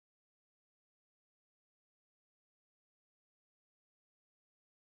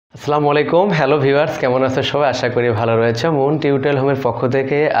আসসালামু আলাইকুম hello viewers কেমন আছো সবাই আশা করি ভালো রয়েছে মুন টিউটোরিয়াল হোমের পক্ষ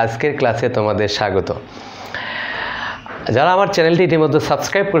থেকে আজকের ক্লাসে তোমাদের স্বাগত। যারা আমার চ্যানেলটি ইতিমধ্যে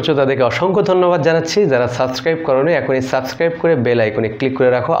সাবস্ক্রাইব করেছো তাদেরকে অসংখ্য ধন্যবাদ জানাচ্ছি। যারা সাবস্ক্রাইব করোনি এখনই সাবস্ক্রাইব করে বেল আইকনে ক্লিক করে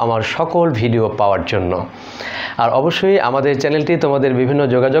রাখো আমার সকল ভিডিও পাওয়ার জন্য। আর অবশ্যই আমাদের চ্যানেলটি তোমাদের বিভিন্ন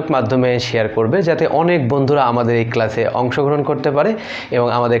যোগাযোগ মাধ্যমে শেয়ার করবে যাতে অনেক বন্ধুরা আমাদের এই ক্লাসে অংশগ্রহণ করতে পারে এবং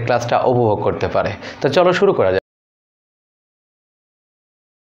আমাদের ক্লাসটা উপভোগ করতে পারে। তো চলো শুরু করা যাক।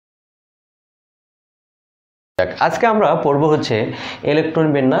 আজকে আমরা পড়ব হচ্ছে ইলেকট্রন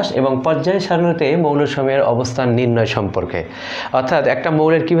বিন্যাস এবং পর্যায় সারণীতে মৌলসমূহের অবস্থান নির্ণয় সম্পর্কে। অর্থাৎ একটা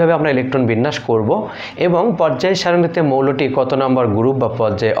মৌলের কিভাবে আমরা ইলেকট্রন বিন্যাস করব এবং পর্যায় সারণীতে মৌলটি কত নম্বর গ্রুপ বা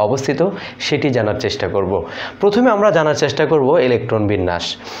পর্যায়ে অবস্থিত সেটি জানার চেষ্টা করব। প্রথমে আমরা জানার চেষ্টা করব ইলেকট্রন বিন্যাস।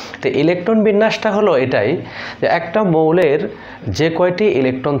 তো ইলেকট্রন বিন্যাসটা হলো এটাই যে একটা মৌলের যে কয়টি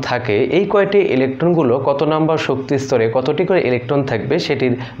ইলেকট্রন থাকে এই কয়টি ইলেকট্রনগুলো কত নম্বর শক্তি স্তরে কতটি করে ইলেকট্রন থাকবে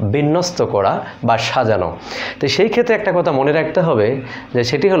সেটির বিন্যস্ত করা বা সাজানো। তো সেই ক্ষেত্রে একটা কথা মনে রাখতে হবে যে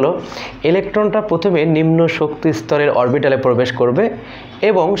সেটি হলো ইলেকট্রনটা প্রথমে নিম্ন শক্তি স্তরের অরবিটালে প্রবেশ করবে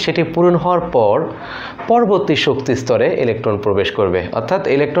এবং সেটি পূরণ হওয়ার পর পরবর্তী শক্তি স্তরে ইলেকট্রন প্রবেশ করবে। অর্থাৎ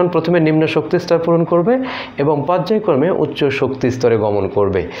ইলেকট্রন প্রথমে নিম্ন শক্তি স্তর পূরণ করবে এবং পর্যায়ক্রমে উচ্চ শক্তি স্তরে গমন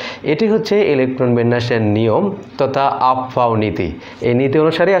করবে। এটি হচ্ছে ইলেকট্রন বিন্যাসের নিয়ম তথা আপ-বাউ নীতি। এই নীতি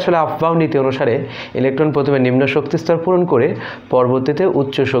অনুসারে আসলে আপ-বাউ নীতি অনুসারে ইলেকট্রন প্রথমে নিম্ন শক্তি স্তর পূরণ করে পরবর্তীতে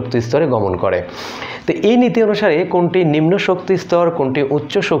উচ্চ শক্তি স্তরে গমন করে। তো এই নীতি অনুসারে কোনটি নিম্ন শক্তি স্তর কোনটি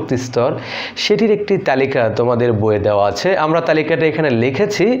উচ্চ শক্তি স্তর সেটির একটি তালিকা তোমাদের বইয়ে দেওয়া আছে। আমরা তালিকাটা এখানে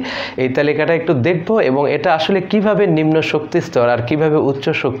লিখেছি, এই তালিকাটা একটু দেখব এবং এটা আসলে কিভাবে নিম্ন শক্তি স্তর আর কিভাবে উচ্চ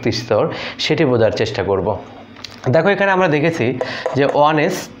শক্তি স্তর সেটি বোঝার চেষ্টা করব। দেখো এখানে আমরা দেখেছি যে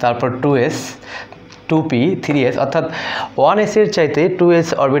 1s তারপর 2s 2p 3s অর্থাৎ 1s এর চাইতে 2s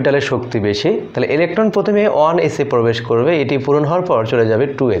অরবিটালের শক্তি বেশি। তাহলে ইলেকট্রন প্রথমে 1s এ প্রবেশ করবে, এটি পূরণ হওয়ার পর চলে যাবে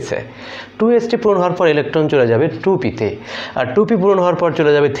 2s এ। 2s টি পূরণ হওয়ার পর ইলেকট্রন চলে যাবে 2p তে, আর 2p পূরণ হওয়ার পর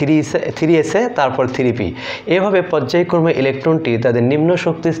চলে যাবে 3s এ, তারপর 3p। এভাবে পর্যায়ক্রমে ইলেকট্রনটি তাদের নিম্ন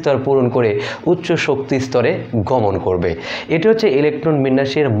শক্তি স্তর পূরণ করে উচ্চ শক্তি স্তরে গমন করবে। এটি হচ্ছে ইলেকট্রন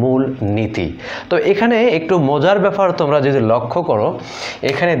বিন্যাসের মূল নীতি। তো এখানে একটু মজার ব্যাপার তোমরা যদি লক্ষ্য করো,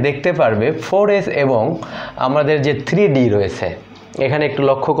 এখানে দেখতে পারবে 4s এবং আমাদের যে 3d রয়েছে এখানে একটু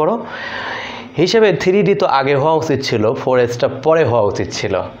লক্ষ্য করো, হিসেবে 3d তো আগে হওয়া উচিত ছিল, 4sটা পরে হওয়া উচিত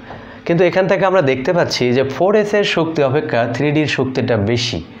ছিল, কিন্তু এখান থেকে আমরা দেখতে পাচ্ছি যে 4s এর শক্তি অপেক্ষা 3dর শক্তিটা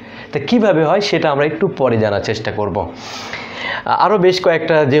বেশি। তা কীভাবে হয় সেটা আমরা একটু পরে জানার চেষ্টা করব। আরও বেশ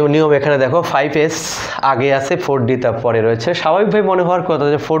কয়েকটা যে নিয়ম এখানে দেখো, 5s আগে আছে 4d তার পরে রয়েছে। স্বাভাবিকভাবে মনে হওয়ার কথা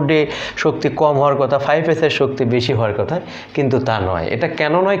যে 4d শক্তি কম হওয়ার কথা, 5s এর শক্তি বেশি হওয়ার কথা, কিন্তু তা নয়। এটা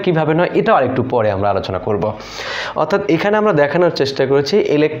কেন নয় কিভাবে নয় এটাও আরেকটু পরে আমরা আলোচনা করব। অর্থাৎ এখানে আমরা দেখানোর চেষ্টা করেছি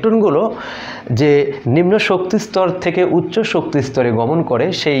ইলেকট্রনগুলো যে নিম্ন শক্তি স্তর থেকে উচ্চ শক্তি স্তরে গমন করে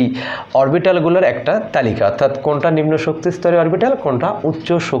সেই অরবিটালগুলোর একটা তালিকা, অর্থাৎ কোনটা নিম্ন শক্তি স্তরের অরবিটাল কোনটা উচ্চ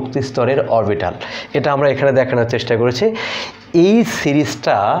শক্তি স্তরের অরবিটাল, এটা আমরা এখানে দেখানোর চেষ্টা করেছি। এই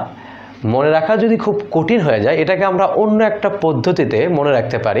সিরিজটা মনে রাখা যদি খুব কঠিন হয়ে যায় এটাকে আমরা অন্য একটা পদ্ধতিতে মনে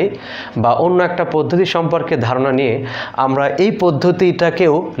রাখতে পারি বা অন্য একটা পদ্ধতি সম্পর্কে ধারণা নিয়ে আমরা এই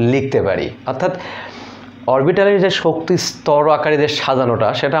পদ্ধতিটাকেও লিখতে পারি। অর্থাৎ অরবিটালের যে শক্তি স্তর আকারে যে সাজানোটা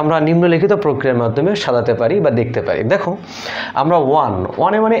সেটা আমরা নিম্নলিখিত প্রক্রিয়ার মাধ্যমে সাজাতে পারি বা দেখতে পারি। দেখো আমরা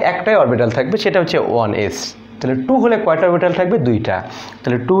 1 মানে একটাই অরবিটাল থাকবে, সেটা হচ্ছে 1s। তাহলে 2 হলে কয়টা অরবিটাল থাকবে? দুইটা,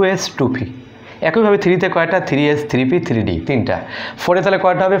 তাহলে 2s 2p। একইভাবে 3তে কয়টা? 3s 3p 3d তিনটা। 4এ তাহলে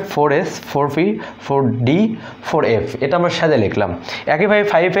কয়টা হবে? 4s 4p 4d 4f। এটা আমরা সাজে লিখলাম। একইভাবে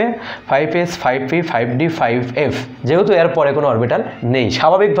 5এ 5s 5p 5d 5f, যেহেতু এর পরে কোনো অরবিটাল নেই,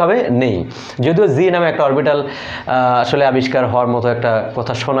 স্বাভাবিকভাবে নেই, যদিও জি নামে একটা অরবিটাল আসলে আবিষ্কার হওয়ার মতো একটা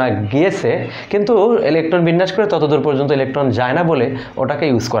কথা শোনা গিয়েছে, কিন্তু ইলেকট্রন বিন্যাস করে ততদূর পর্যন্ত ইলেকট্রন যায় না বলে ওটাকে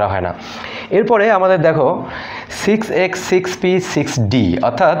ইউজ করা হয় না। এরপরে আমাদের দেখো 6x 6p 6d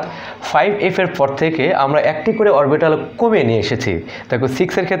অর্থাৎ 5f এর পর থেকে আমরা একটি করে অরবিটাল কমে নিয়ে এসেছি। দেখো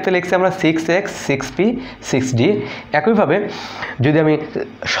 6 এর ক্ষেত্রে লিখছি আমরা 6x 6p 6d। একইভাবে যদি আমি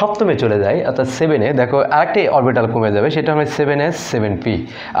সপ্তমে চলে যাই অর্থাৎ 7এ, দেখো আরেকটি অরবিটাল কমে যাবে, সেটা হবে 7s 7p।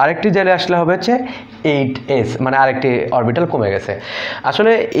 আরেকটি জায়গায় আসলে হবে হচ্ছে 8s, মানে আরেকটি অরবিটাল কমে গেছে।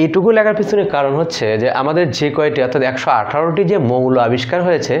 আসলে এইটুকু লেখার পিছনে কারণ হচ্ছে যে আমাদের যে কয়টি অর্থাৎ 118টি যে মৌল আবিষ্কার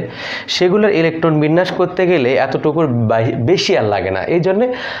হয়েছে সেগুলোর ইলেকট্রন বিন্যাস করতে গেলে এতটুকুর বেশি আর লাগে না, এই জন্যে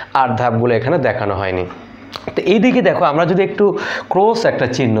আর ধাপগুলো এখানে দেখানো হয়নি। তো এইদিকে দেখো আমরা যদি একটু ক্রস একটা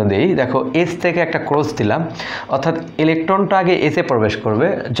চিহ্ন দিই, দেখো এস থেকে একটা ক্রস দিলাম, অর্থাৎ ইলেকট্রনটা আগে এসে প্রবেশ করবে।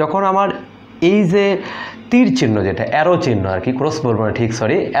 যখন আমার এই যে তীর চিহ্ন, যেটা অ্যারো চিহ্ন আর কি, ক্রস বলবো না ঠিক,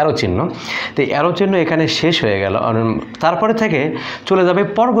 সরি, অ্যারো চিহ্ন, তো অ্যারো চিহ্ন এখানে শেষ হয়ে গেল। তারপরে থেকে চলে যাবে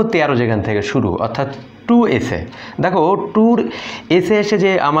পরবর্তী অ্যারো যেখান থেকে শুরু, অর্থাৎ 2s-এ। দেখো 2s-এ এসে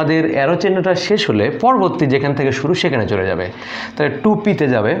যে আমাদের অ্যারো চিহ্নটা শেষ হলে পরবর্তী যেখান থেকে শুরু সেখানে চলে যাবে, তাহলে 2p-তে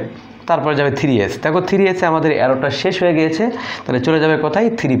যাবে, তারপরে যাবে 3s। দেখো 3s-এ আমাদের অ্যারোটা শেষ হয়ে গিয়েছে, তাহলে চলে যাবে কোথায়,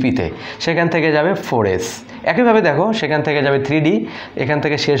 3p-তে, সেখান থেকে যাবে 4s। একইভাবে দেখো সেখান থেকে যাবে 3d, এখান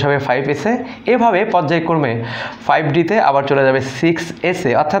থেকে শেষ হবে 5s-এ, এভাবে পর্যায়ক্রমে 5d-তে আবার চলে যাবে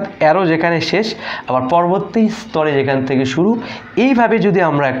 6s-এ, অর্থাৎ অ্যারো যেখানে শেষ আবার পরবর্তী স্তরে যেখান থেকে শুরু। এইভাবে যদি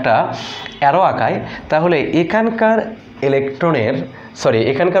আমরা একটা অ্যারো আঁকাই তাহলে এখানকার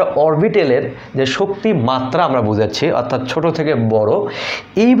এখানকার অরবিটালের যে শক্তি মাত্রা আমরা বোঝাচ্ছি, অর্থাৎ ছোট থেকে বড়,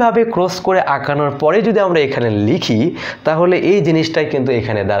 এইভাবে ক্রস করে আঁকানোর পরে যদি আমরা এখানে লিখি তাহলে এই জিনিসটাই কিন্তু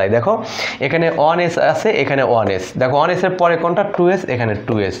এখানে দাঁড়ায়। দেখো এখানে 1s আছে, এখানে 1s, দেখো 1s এর পরে কোনটা, 2s, এখানে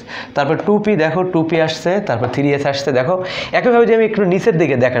 2s, তারপর 2p, দেখো 2p আসছে, তারপর 3s আসছে। দেখো একইভাবে যে আমি একটু নিচের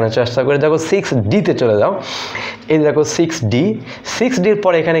দিকে দেখানোর চেষ্টা করি, দেখো 6d-তে চলে যাও, এই দেখো 6d-র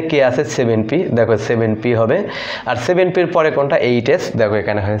পরে এখানে কে আছে, 7p, দেখো 7p হবে, আর 7p-র পরে কোনটা, 8s, দেখো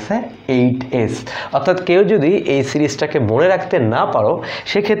এখানে হয়েছে 8s। অর্থাৎ কেউ যদি এই সিরিজটাকে মনে রাখতে না পারো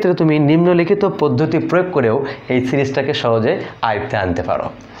সেক্ষেত্রে তুমি নিম্নলিখিত পদ্ধতি প্রয়োগ করেও এই সিরিজটাকে সহজে আয়ত্তে আনতে পারো।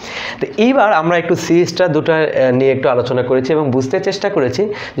 তো এইবার আমরা একটু সিরিজটা দুটো নিয়ে একটু আলোচনা করেছি এবং বুঝতে চেষ্টা করেছি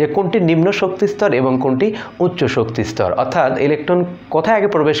যে কোনটি নিম্ন শক্তি স্তর এবং কোনটি উচ্চ শক্তি স্তর, অর্থাৎ ইলেকট্রন কোথায় আগে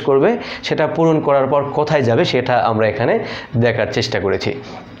প্রবেশ করবে সেটা পূরণ করার পর কোথায় যাবে সেটা আমরা এখানে দেখার চেষ্টা করেছি।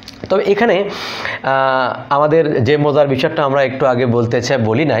 তবে এখানে আমাদের যে মজার বিষয়টা আমরা একটু আগে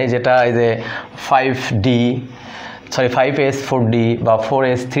বলি নাই, যেটা এই যে 5s 4d বা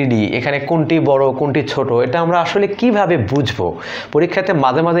 4s 3d, এখানে কোনটি বড় কোনটি ছোট, এটা আমরা আসলে কিভাবে বুঝবো? পরীক্ষাতে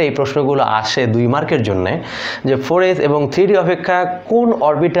মাঝে মাঝে এই প্রশ্নগুলো আসে 2 মার্কের জন্য, যে 4s এবং 3d অপেক্ষা কোন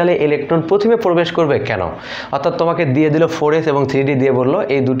অরবিটালে ইলেকট্রন প্রথমে প্রবেশ করবে কেন, অর্থাৎ তোমাকে দিয়ে দিল 4s এবং 3d দিয়ে বললো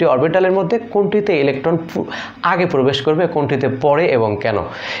এই দুটি অরবিটালের মধ্যে কোনটিতে ইলেকট্রন আগে প্রবেশ করবে, কোনটিতে পরে এবং কেন।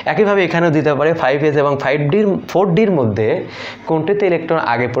 একইভাবে এখানেও দিতে পারে 5s এবং 4dর মধ্যে কোনটিতে ইলেকট্রন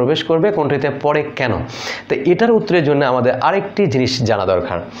আগে প্রবেশ করবে, কোনটিতে পরে কেন। তো এটার উত্তরে জন্য আমাদের আরেকটি জিনিস জানা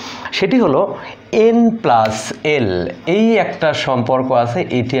দরকার, সেটি হলো n+l, এই একটা সম্পর্ক আছে,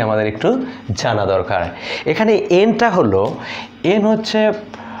 এটি আমাদের একটু জানা দরকার। এখানে nটা হলো, n হচ্ছে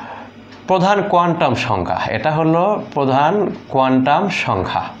প্রধান কোয়ান্টাম সংখ্যা, এটা হলো প্রধান কোয়ান্টাম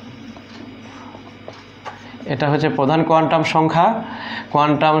সংখ্যা, এটা হচ্ছে প্রধান কোয়ান্টাম সংখ্যা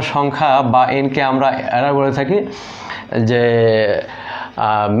বা nকে আমরা এরা বলে থাকি যে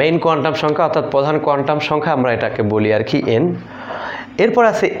মেইন কোয়ান্টাম সংখ্যা, অর্থাৎ প্রধান কোয়ান্টাম সংখ্যা আমরা এটাকে বলি আর কি n। এরপর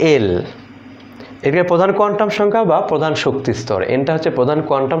আছে l, এটাকে প্রধান কোয়ান্টাম সংখ্যা বা প্রধান শক্তি স্তর, nটা হচ্ছে প্রধান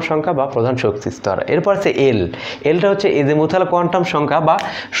কোয়ান্টাম সংখ্যা বা প্রধান শক্তি স্তর। এরপর আছে lটা হচ্ছে এজিমুথাল কোয়ান্টাম সংখ্যা বা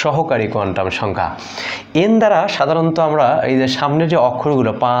সহকারী কোয়ান্টাম সংখ্যা। n দ্বারা সাধারণত আমরা এই যে সামনের যে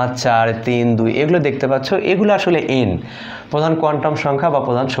অক্ষরগুলো 5 4 3 2 এগুলো দেখতে পাচ্ছ, এগুলো আসলে n, প্রধান কোয়ান্টাম সংখ্যা বা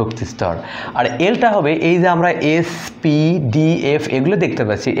প্রধান শক্তি স্তর। আর lটা হবে এই যে আমরা s p d f এগুলো দেখতে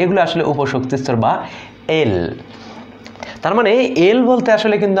পাচ্ছি, এগুলো আসলে উপশক্তি স্তর বা l। তার মানে l বলতে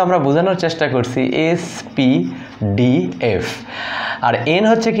আসলে কিন্তু আমরা বোঝানোর চেষ্টা করছি s p d f, আর n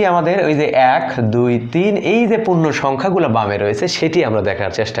হচ্ছে কি আমাদের ওই যে 1 2 3 এই যে পূর্ণ সংখ্যাগুলো বামে রয়েছে সেটি আমরা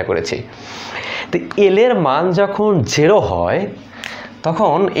দেখার চেষ্টা করেছি। তো l এর মান যখন 0 হয়,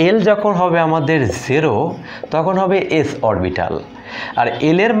 তখন l যখন হবে আমাদের 0 তখন হবে s অরবিটাল, আর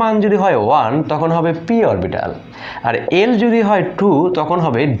l এর মান যদি হয় 1 তখন হবে p অরবিটাল, আর l যদি হয় 2 তখন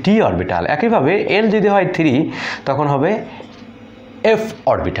হবে d অরবিটাল। একইভাবে l যদি হয় 3 তখন হবে f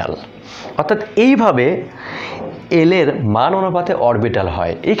অরবিটাল। অর্থাৎ এইভাবে l এর মান অনুপাতে অরবিটাল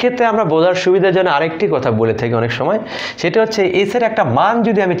হয়। এই ক্ষেত্রে আমরা বোঝার সুবিধার জন্য আরেকটি কথা বলে থাকি অনেক সময়, সেটা হচ্ছে s এর একটা মান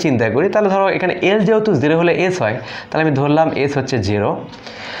যদি আমি চিন্তা করি, তাহলে ধরো এখানে l যেহেতু 0 হলে s হয়, তাহলে আমি ধরলাম s হচ্ছে 0,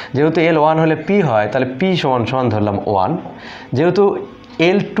 যেহেতু l 1 হলে p হয় তাহলে p সমান সমান ধরলাম 1, যেহেতু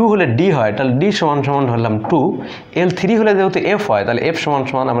l 2 হলে d হয় তাহলে d সমান সমান ধরলাম 2, l 3 হলে যেহেতু f হয় তাহলে f সমান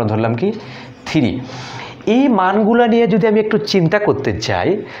সমান আমরা ধরলাম কি 3। এই মানগুলো নিয়ে যদি আমি একটু চিন্তা করতে চাই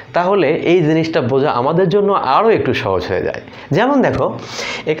তাহলে এই জিনিসটা বোঝা আমাদের জন্য আরও একটু সহজ হয়ে যায়। যেমন দেখো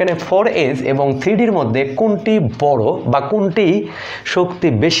এখানে 4s এবং 3dর মধ্যে কোনটি বড় বা কোনটি শক্তি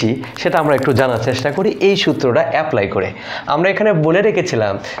বেশি সেটা আমরা একটু জানার চেষ্টা করি এই সূত্রটা অ্যাপ্লাই করে। আমরা এখানে বলে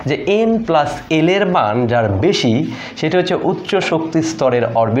রেখেছিলাম যে n+l এর মান যার বেশি সেটা হচ্ছে উচ্চ শক্তি স্তরের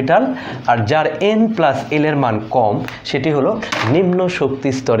অরবিটাল, আর যার n+l এর মান কম সেটি হলো নিম্ন শক্তি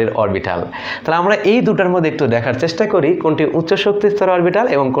স্তরের অরবিটাল। তাহলে আমরা এই দুটার মধ্যে একটু দেখার চেষ্টা করি কোনটি উচ্চ শক্তি স্তরের অরবিটাল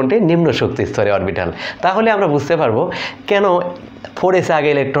এবং কোনটি নিম্ন শক্তি স্তরের অরবিটাল, তাহলে আমরা বুঝতে পারবো কেন 4s আগে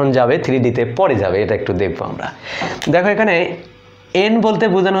ইলেকট্রন যাবে 3d তে পরে যাবে। এটা একটু দেখবো আমরা। দেখো এখানে এন বলতে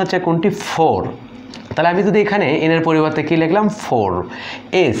বোঝানো হচ্ছে কোনটি 4, তাহলে আমি যদি এখানে এন এর পরিবর্তে কি লিখলাম 4।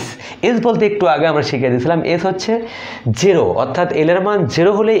 এস, এস বলতে একটু আগে আমরা শিখে দিয়েছিলাম এস হচ্ছে 0, অর্থাৎ এল এর মান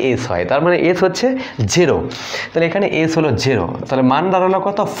 0 হলেই এস হয়, তার মানে এস হচ্ছে 0, তাহলে এখানে এস হলো 0, তাহলে মান দাঁড়ালো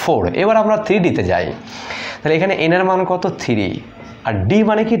কত 4। এবার আমরা 3ডিতে যাই, তাহলে এখানে এন এর মান কত 3, আর ডি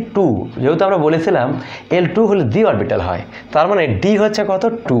মানে কি 2, যেহেতু আমরা বলেছিলাম L2 হলে দ্বি অরবিটাল হয়, তার মানে ডি হচ্ছে কত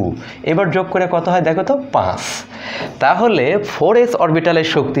 2, এবার যোগ করে কত হয় দেখো তো 5, তাহলে 4s অরবিটালের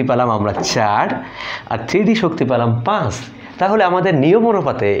শক্তি পেলাম আমরা 4 আর 3d শক্তি পেলাম 5। তাহলে আমাদের নিয়ম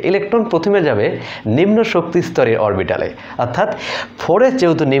অনুপাতে ইলেকট্রন প্রথমে যাবে নিম্ন শক্তি স্তরের অরবিটালে, অর্থাৎ 4s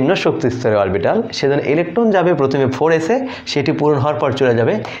যেহেতু নিম্ন শক্তি স্তরের অরবিটাল, সেজন্য ইলেকট্রন যাবে প্রথমে 4s-এ, সেটি পূরণ হওয়ার পর চলে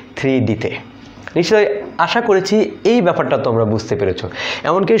যাবে 3d-তে। নিশ্চয়ই আশা করেছি এই ব্যাপারটা তোমরা বুঝতে পেরেছো।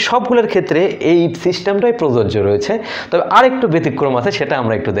 এমনকি সবগুলোর ক্ষেত্রে এই সিস্টেমটাই প্রযোজ্য রয়েছে, তবে আরেকটু ব্যতিক্রম আছে, সেটা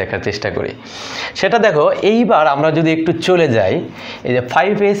আমরা একটু দেখার চেষ্টা করি। সেটা দেখো, এইবার আমরা যদি একটু চলে যাই এই যে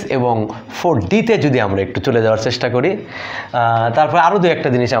 5s এবং 4d-তে যদি আমরা একটু চলে যাওয়ার চেষ্টা করি, তারপর আরও দু একটা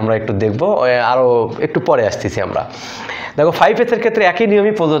জিনিস আমরা একটু দেখব, আরও একটু পরে আসতেছি আমরা। দেখো 5s-এর ক্ষেত্রে একই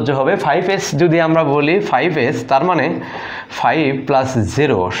নিয়মই প্রযোজ্য হবে। 5s যদি আমরা বলি 5s, তার মানে 5 +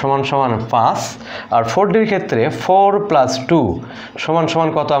 0 = 5, আর 4d-র ক্ষেত্রে 4 + 2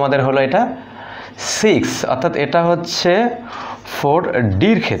 = কত আমাদের হলো এটা 6, অর্থাৎ এটা হচ্ছে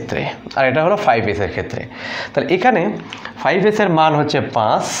 4d-র ক্ষেত্রে, আর এটা হলো 5s-এর ক্ষেত্রে। তাহলে এখানে 5s-এর মান হচ্ছে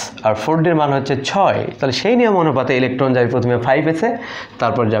 5 আর 4d-র মান হচ্ছে 6, তাহলে সেই নিয়ম অনুপাতে ইলেকট্রন যাবে প্রথমে 5s-এ,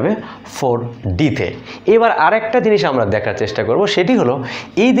 তারপর যাবে 4d-তে। এবার আরেকটা জিনিস আমরা দেখার চেষ্টা করব, সেটি হলো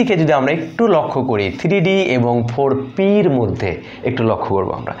এই দিকে যদি আমরা একটু লক্ষ্য করি 3d এবং 4p-র মধ্যে একটু লক্ষ্য করব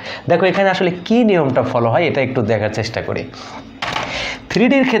আমরা। দেখো এখানে আসলে কি নিয়মটা ফলো হয় এটা একটু দেখার চেষ্টা করি।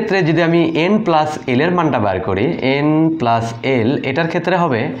 3D-র ক্ষেত্রে যদি আমি n + l এর মানটা বার করি, n + l, এটার ক্ষেত্রে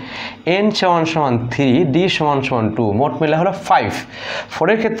হবে n = 3, d = 2, মোট মিলে হলো 5।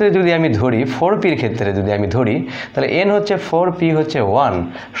 4-এর ক্ষেত্রে যদি আমি ধরি, 4p-র ক্ষেত্রে যদি আমি ধরি, তাহলে n হচ্ছে 4, p হচ্ছে 1,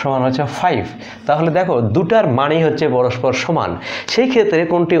 সমান হচ্ছে 5। তাহলে দেখো দুটার মানই হচ্ছে পরস্পর সমান। সেই ক্ষেত্রে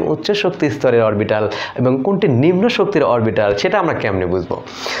কোনটি উচ্চ শক্তি স্তরের অরবিটাল এবং কোনটি নিম্ন শক্তির অরবিটাল, সেটা আমরা কেমনে বুঝবো?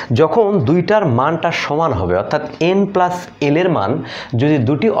 যখন দুইটার মানটা সমান হবে, অর্থাৎ n + l এর মান যদি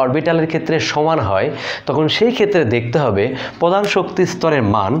দুটি অরবিটালের ক্ষেত্রে সমান হয়, তখন সেই ক্ষেত্রে দেখতে হবে প্রধান শক্তি স্তরের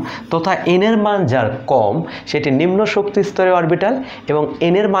মান তথা n এর মান যার কম সেটি নিম্ন শক্তি স্তরের অরবিটাল, এবং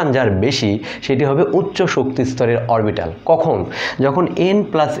n এর মান যার বেশি সেটি হবে উচ্চ শক্তি স্তরের অরবিটাল। কখন? যখন n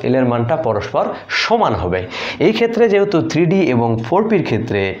 + l এর মানটা পরস্পর সমান হবে। এই ক্ষেত্রে যেহেতু 3d এবং 4p-র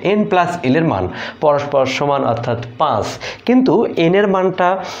ক্ষেত্রে n + l এর মান পরস্পর সমান, অর্থাৎ 5, কিন্তু n এর মানটা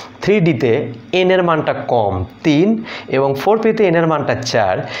 3d-তে n এর মানটা কম 3 এবং 4p-তে n এর মানটা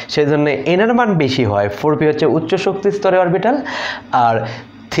 4, সেজন্য n এর মান বেশি হয়। 4p হচ্ছে উচ্চ শক্তি স্তরের অরবিটাল আর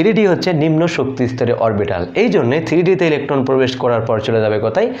 3d হচ্ছে নিম্ন শক্তি স্তরের অরবিটাল। এই জন্য 3d-তে ইলেকট্রন প্রবেশ করার পর চলে যাবে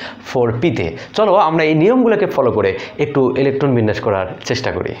কোথায়? 4p-তে। চলো আমরা এই নিয়মগুলোকে ফলো করে একটু ইলেকট্রন বিন্যাস করার চেষ্টা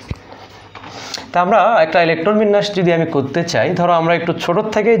করি। তা আমরা একটা ইলেকট্রন বিন্যাস যদি আমি করতে চাই, ধরো আমরা একটু ছোটোর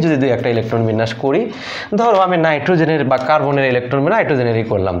থেকেই যদি একটা ইলেকট্রন বিন্যাস করি, ধরো আমি নাইট্রোজেনের বা কার্বনের ইলেকট্রন নাইট্রোজেনেরই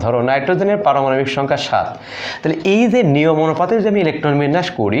করলাম, ধরো নাইট্রোজেনের পারমাণবিক সংখ্যা 7। তাহলে এই যে নিয়ম অনুপাতে যদি আমি ইলেকট্রন বিন্যাস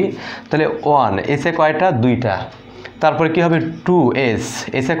করি, তাহলে 1 এসে কয়টা? 2টা। তারপরে কি হবে? 2s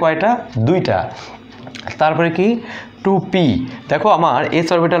এসে কয়টা? 2টা। তারপরে কি? 2p। দেখো আমার s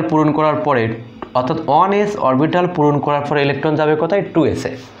অরবিটাল পূরণ করার পরে, অর্থাৎ 1s অরবিটাল পূরণ করার পরে ইলেকট্রন যাবে কোথায়?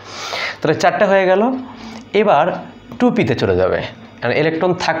 2s-এ। তাহলে 4টা হয়ে গেল। এবার 2p-তে চলে যাবে।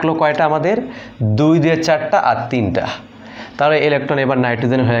 ইলেকট্রন থাকলো কয়টা আমাদের? 2 দিয়ে 4টা আর 3টা। তাহলে ইলেকট্রন এবার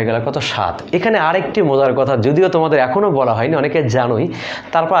নাইট্রোজেন হয়ে গেল কত? 7। এখানে আরেকটি মজার কথা, যদিও তোমাদের এখনও বলা হয়নি, অনেকে জানোই,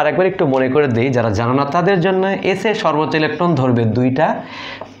 তারপর আরেকবার একটু মনে করে দিই যারা জানো না তাদের জন্য। এসে সর্বোচ্চ ইলেকট্রন ধরবে 2টা,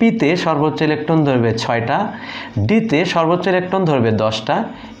 পিতে সর্বোচ্চ ইলেকট্রন ধরবে 6টা, ডিতে সর্বোচ্চ ইলেকট্রন ধরবে 10টা,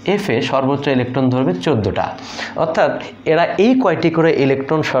 এফে সর্বোচ্চ ইলেকট্রন ধরবে 14টা। অর্থাৎ এরা এই কয়টি করে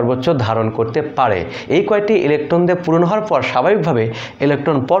ইলেকট্রন সর্বোচ্চ ধারণ করতে পারে। এই কয়টি ইলেকট্রন দিয়ে পূরণ হওয়ার পর স্বাভাবিকভাবে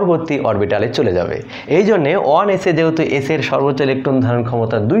ইলেকট্রন পরবর্তী অরবিটালে চলে যাবে। এই জন্যে 1s-এ যেহেতু s-এর সর্বোচ্চ ইলেকট্রন ধারণ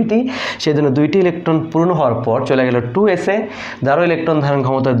ক্ষমতা 2টি, সেজন্য 2টি ইলেকট্রন পূরণ হওয়ার পর চলে গেল 2s-এ, যারও ইলেকট্রন ধারণ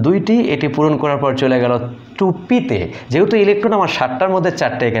ক্ষমতা 2টি, এটি পূরণ করার পর চলে গেল 2p-তে। যেহেতু ইলেকট্রন আমার 7টার মধ্যে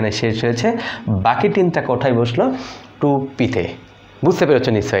 4টা এখানে শেষ হয়েছে, বাকি 3টা কোথায় বসলো? 2p-তে। বুঝতে পেরেছ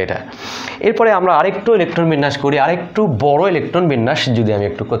নিশ্চয়ই এটা। এরপরে আমরা আরেকটু ইলেকট্রন বিন্যাস করি, আরেকটু বড় ইলেকট্রন বিন্যাস যদি আমি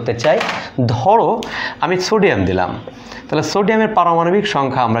একটু করতে চাই। ধরো আমি সোডিয়াম দিলাম, তাহলে সোডিয়ামের পারমাণবিক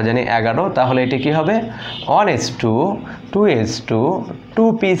সংখ্যা আমরা জানি 11, তাহলে এটি কি হবে? 1s2, 2s2,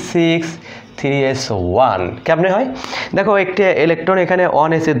 2p6, 3s1 কেমনে হয় দেখো একটি ইলেকট্রন এখানে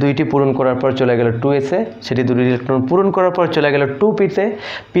 1s এ দুইটি পূরণ করার পর চলে গেল 2s এ সেটি দুটি ইলেকট্রন পূরণ করার পর চলে গেল 2p তে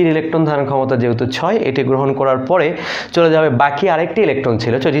p ইলেকট্রন ধারণ ক্ষমতা যেহেতু 6 এটি গ্রহণ করার পরে চলে যাবে বাকি আরেকটি ইলেকট্রন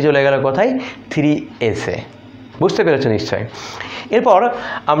ছিল সেটি চলে গেল কোথায় 3s এ বুঝতে পেরেছো নিশ্চয়ই এরপর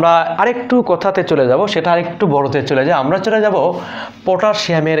আমরা আরেকটু কথাতে চলে যাব সেটা আরেকটু বড়তে চলে যায় আমরা চলে যাব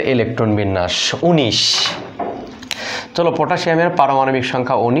পটাশিয়ামের ইলেকট্রন বিন্যাস 19 চলো পটাশিয়ামের পারমাণবিক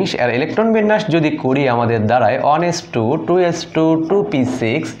সংখ্যা 19 এর ইলেকট্রন বিন্যাস যদি করি আমাদের দাঁড়ায় 1s2 2s2 2p6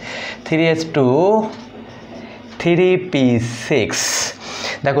 3s2 3p6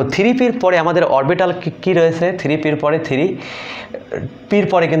 দেখো 3p এর পরে আমাদের অরবিটাল কি রয়েছে 3p এর পরে 3p এর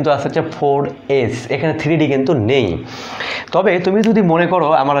পরে কিন্তু আছে 4s এখানে 3d কিন্তু নেই তবে তুমি যদি মনে করো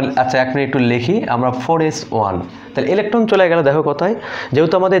আমরা আচ্ছা এক মিনিট একটু লিখি আমরা 4s1 তাহলে ইলেকট্রন চলে গেল দেখো কোথায়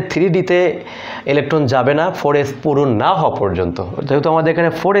যেহেতু আমাদের 3d তে ইলেকট্রন যাবে না 4s পূরণ না হওয়া পর্যন্ত যেহেতু আমাদের এখানে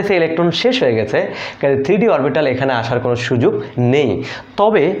 4s এ ইলেকট্রন শেষ হয়ে গেছে কারণ 3d অরবিটাল এখানে আসার কোনো সুযোগ নেই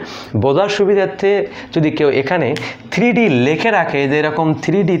তবে বোঝার সুবিধার্থে যদি কেউ এখানে 3d লিখে রাখে যে এরকম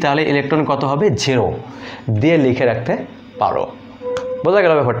 3d তাহলে ইলেকট্রন কত হবে 0 দিয়ে লিখে রাখতে পারো বোঝা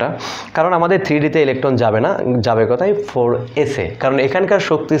গেল ব্যাপারটা কারণ আমাদের 3d তে ইলেকট্রন যাবে না যাবে কোথায় 4s এ কারণ এখানকার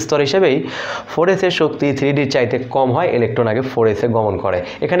শক্তি স্তর হিসেবেই 4s এর শক্তি 3d চাইতে কম হয় ইলেকট্রন আগে 4s এ গমন করে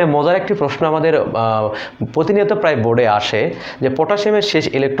এখানে মজার একটি প্রশ্ন আমাদের প্রতিনিয়ত প্রায় বোর্ডে আসে যে পটাশিয়ামের শেষ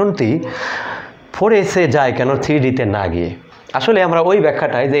ইলেকট্রনটি 4s এ যায় কেন 3d তে না গিয়ে আসলে আমরা ওই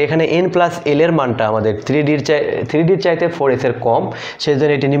ব্যাখ্যাটাই যে এখানে n+l এর মানটা আমাদের 3d চাইতে 4s এর কম সেই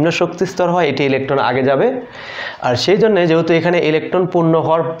জন্য এটি নিম্ন শক্তি স্তর হয় এটি ইলেকট্রন আগে যাবে আর সেই জন্য যেহেতু এখানে ইলেকট্রন পূর্ণ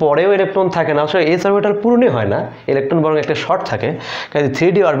হওয়ার পরেও ইলেকট্রন থাকে না আসলে s অরবিটাল পূর্ণই হয় না ইলেকট্রন বরং একটা শর্ট থাকে কাজে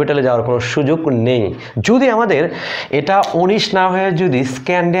 3d অরবিটালে যাওয়ার কোনো সুযোগ নেই যদি আমাদের এটা 19 না হয়ে যদি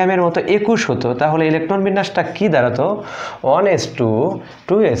স্ক্যান্ডিয়ামের মতো 21 হতো তাহলে ইলেকট্রন বিন্যাসটা কি দাঁড়াতো 1s2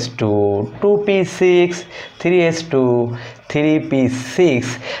 2s2 2p6 3s2 3p6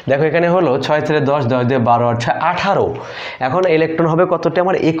 দেখো এখানে হলো 6 থেকে 10 10 দিয়ে 12 আর 6 18 এখন ইলেকট্রন হবে কতটি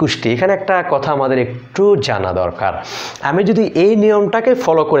আমার 21টি এখানে একটা কথা আমাদের একটু জানা দরকার আমি যদি এই নিয়মটাকে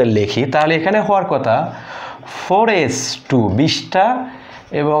ফলো করে লিখি তাহলে এখানে হওয়ার কথা 4s2 20টা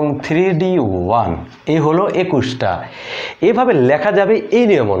এবং 3d1 এই হলো 21টা এভাবে লেখা যাবে এই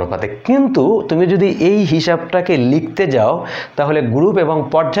নিয়ম অনুপাতে কিন্তু তুমি যদি এই হিসাবটাকে লিখতে যাও তাহলে গ্রুপ এবং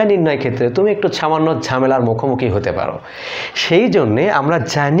পর্যায় নির্ণয় ক্ষেত্রে তুমি একটু সামান্য ঝামেলার মুখোমুখি হতে পারো সেই জন্য আমরা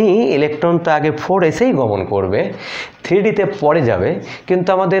জানি ইলেকট্রন তো আগে 4s এই গমন করবে 3d তে পরে যাবে কিন্তু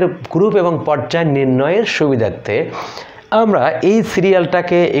আমাদের গ্রুপ এবং পর্যায় নির্ণয়ের সুবিধার্থে আমরা এই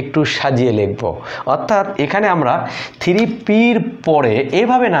সিরিয়ালটাকে একটু সাজিয়ে লিখব অর্থাৎ এখানে আমরা 3p এর পরে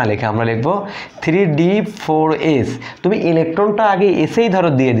এভাবে না লিখে আমরা লিখব 3d4s তুমি ইলেকট্রনটা আগে এসেই ধরো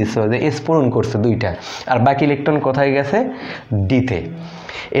দিয়ে দিছো যে s পূরণ করছে দুইটা আর বাকি ইলেকট্রন কোথায় গেছে d তে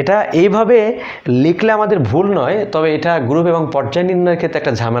এটা এইভাবে লিখলে আমাদের ভুল নয় তবে এটা গ্রুপ এবং পর্যায় নির্ণয়ের ক্ষেত্রে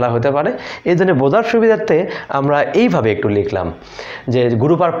একটা ঝামেলা হতে পারে এই জন্য বোঝার সুবিধার্থে আমরা এইভাবে একটু লিখলাম যে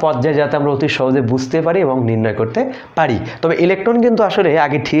গ্রুপ আর পর্যায় যাতে আমরা অতি সহজে বুঝতে পারি এবং নির্ণয় করতে পারি তবে ইলেকট্রন কিন্তু আসলে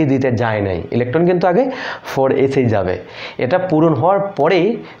আগে 3d তে যায় নাই ইলেকট্রন কিন্তু আগে 4s এই যাবে এটা পূরণ হওয়ার পরেই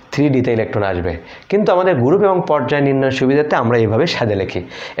 3d তে ইলেকট্রন আসবে কিন্তু আমাদের গ্রুপ এবং পর্যায় নির্ণয়ের সুবিধাতে আমরা এইভাবে সাজে লিখি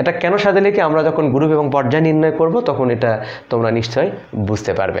এটা কেন সাজে লিখি আমরা যখন গ্রুপ এবং পর্যায় নির্ণয় করব তখন এটা তোমরা নিশ্চয়ই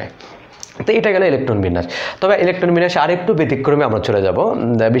বুঝতে পারবে তো এটা গেল ইলেকট্রন বিন্যাস তবে ইলেকট্রন বিন্যাসে আরেকটু ব্যতিক্রমে আমরা চলে যাব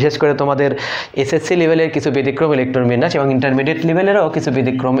বিশেষ করে তোমাদের এসএসসি লেভেলের কিছু ব্যতিক্রম ইলেকট্রন বিন্যাস এবং ইন্টারমিডিয়েট লেভেলেরও কিছু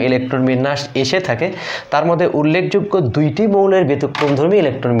ব্যতিক্রম ইলেকট্রন বিন্যাস এসে থাকে তার মধ্যে উল্লেখযোগ্য দুইটি মৌলের ব্যতিক্রমধর্মী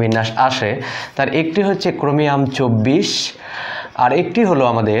ইলেকট্রন বিন্যাস আসে তার একটি হচ্ছে ক্রোমিয়াম 24 আর একটি হলো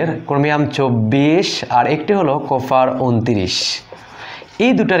আমাদের ক্রোমিয়াম 24 আর একটি হলো কপার 29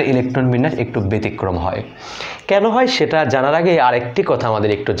 এই দুটার ইলেকট্রন বিন্যাস একটু ব্যতিক্রম হয় কেন হয় সেটা জানার আগে আরেকটি কথা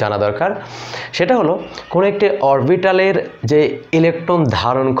আমাদের একটু জানা দরকার সেটা হলো কোন একটি অরবিটালের যে ইলেকট্রন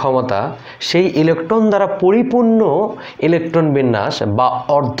ধারণ ক্ষমতা সেই ইলেকট্রন দ্বারা পরিপূর্ণ ইলেকট্রন বিন্যাস বা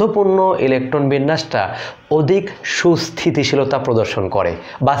অর্ধপূর্ণ ইলেকট্রন বিন্যাসটা অধিক সুস্থিতিশীলতা প্রদর্শন করে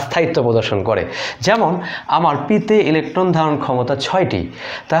বা স্থায়িত্ব প্রদর্শন করে যেমন আমার পিতে ইলেকট্রন ধারণ ক্ষমতা 6টি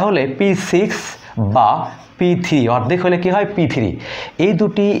তাহলে p6 বা p3 অর্ধেক হলে কি হয় p3 এই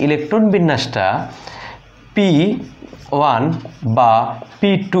দুটি ইলেকট্রন বিন্যাসটা p1 বা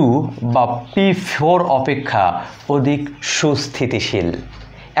p2 বা p4 অপেক্ষা অধিক সুস্থিতিশীল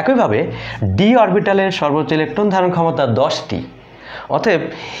একইভাবে d অরবিটালের সর্বোচ্চ ইলেকট্রন ধারণ ক্ষমতা 10টি অতএব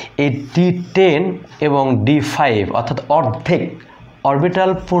এই d10 এবং d5 অর্থাৎ অর্ধেক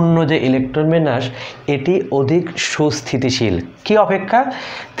অরবিটাল পূর্ণ যে ইলেকট্রন বিন্যাস এটি অধিক সুস্থিতিশীল কি অপেক্ষা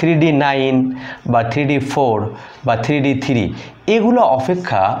 3d9 বা 3d4 বা 3d3 এগুলো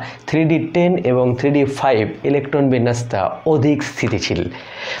অপেক্ষা 3D10 এবং 3D5 ইলেকট্রন বিন্যাসটা অধিক স্থিতিশীল।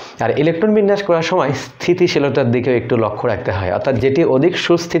 আর ইলেকট্রন বিন্যাস করার সময় স্থিতিশীলতার দিকেও একটু লক্ষ্য রাখতে হয়, অর্থাৎ যেটি অধিক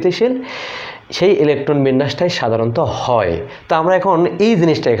সুস্থিতিশীল সেই ইলেকট্রন বিন্যাসটাই সাধারণত হয়। তো আমরা এখন এই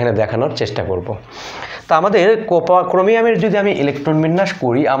জিনিসটা এখানে দেখানোর চেষ্টা করব। তা আমাদের ক্রোমিয়ামের যদি আমি ইলেকট্রন বিন্যাস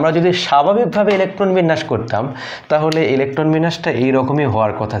করি, আমরা যদি স্বাভাবিকভাবে ইলেকট্রন বিন্যাস করতাম তাহলে ইলেকট্রন বিন্যাসটা এইরকমই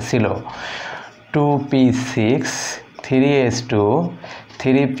হওয়ার কথা ছিল। 2p6 3s2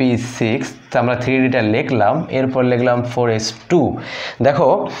 3p6, তো আমরা 3Dটা লিখলাম, এরপর লিখলাম 4s2। দেখো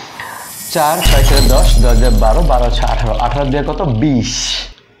 4 6 10 10 12 12 18 18 দিয়ে কত 20,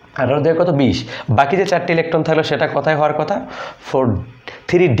 18 দিয়ে কত 20। বাকি যে 4টি ইলেকট্রন থাকলো সেটা কোথায় হওয়ার কথা?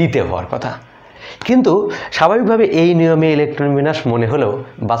 3Dতে হওয়ার কথা। কিন্তু স্বাভাবিকভাবে এই নিয়মে ইলেকট্রন বিন্যাস মনে হলেও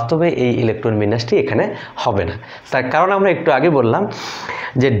বাস্তবে এই ইলেকট্রন বিন্যাসটি এখানে হবে না। তার কারণ আমরা একটু আগে বললাম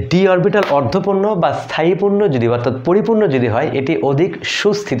যে ডি অরবিটাল অর্ধপূর্ণ বা স্থায়ীপূর্ণ যদি অর্থাৎ পরিপূর্ণ যদি হয় এটি অধিক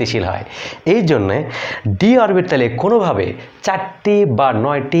সুস্থিতিশীল হয়। এই জন্যে ডি অরবিটালে কোনোভাবে 4টি বা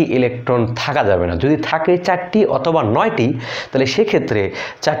 9টি ইলেকট্রন থাকা যাবে না। যদি থাকে 4টি অথবা 9টি তাহলে সেক্ষেত্রে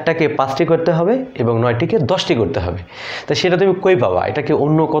 4টাকে 5টি করতে হবে এবং 9টিকে 10টি করতে হবে। তো সেটা তুমি কই পাবা? এটা কি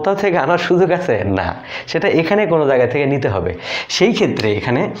অন্য কোথাও থেকে আনার সুযোগ আছে? না, সেটা এখানে কোনো জায়গা থেকে নিতে হবে। সেই ক্ষেত্রে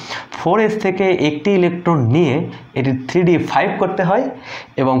এখানে 4s থেকে একটি ইলেকট্রন নিয়ে এটি 3D5 করতে হয়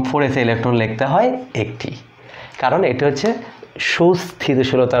এবং 4s ইলেকট্রন লিখতে হয় একটি, কারণ এটি হচ্ছে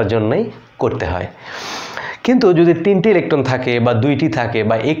সুস্থিতিশীলতার জন্যই করতে হয়। কিন্তু যদি 3টি ইলেকট্রন থাকে বা 2টি থাকে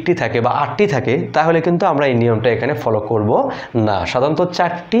বা 1টি থাকে বা 8টি থাকে তাহলে কিন্তু আমরা এই নিয়মটা এখানে ফলো করব না। সাধারণত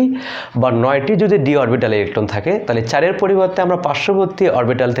 4টি বা 9টি যদি ডি অরবিটাল ইলেকট্রন থাকে তাহলে 4-এর পরিবর্তে আমরা পার্শ্ববর্তী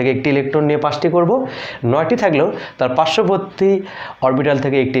অরবিটাল থেকে একটি ইলেকট্রন নিয়ে 5টি করব। 9টি থাকলেও তার পার্শ্ববর্তী অরবিটাল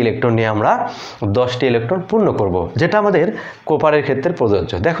থেকে একটি ইলেকট্রন নিয়ে আমরা 10টি ইলেকট্রন পূর্ণ করব, যেটা আমাদের কোপারের ক্ষেত্রে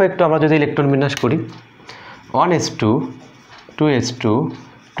প্রযোজ্য। দেখো একটু আমরা যদি ইলেকট্রন বিন্যাস করি 1s2 2s2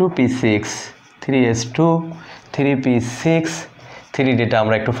 2p6 3s2 3p6 3Dটা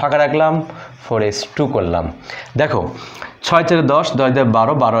আমরা একটু ফাঁকা রাখলাম, 4s2 করলাম। দেখো 6 4 10 10 দিয়ে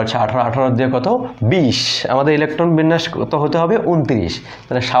 12 12 হচ্ছে 18 18 দিয়ে কত 20। আমাদের ইলেকট্রন বিন্যাস কত হতে হবে? 29।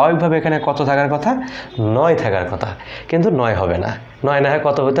 তাহলে স্বাভাবিকভাবে এখানে কত থাকার কথা? 9 থাকার কথা, কিন্তু 9 হবে না। 9 না হয়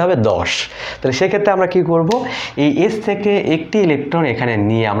কত হতে হবে? 10। তাহলে সেক্ষেত্রে আমরা কি করব? এই এস থেকে একটি ইলেকট্রন এখানে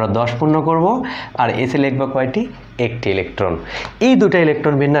নিয়ে আমরা 10 পূর্ণ করব, আর এসে লিখব কয়টি? একটি ইলেকট্রন। এই দুটো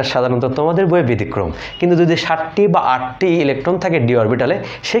ইলেকট্রন বিন্যাস সাধারণত তোমাদের বইয়ে ব্যতিক্রম, কিন্তু যদি 7টি বা 8টি ইলেকট্রন থাকে ডি অরবিটালে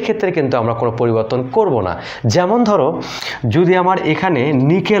সেক্ষেত্রে কিন্তু আমরা কোনো পরিবর্তন করব না। যেমন ধরো যদি আমার এখানে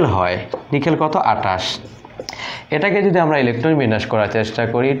নিকেল হয়, নিকেল কত? 28। এটাকে যদি আমরা ইলেকট্রন বিন্যাস করার চেষ্টা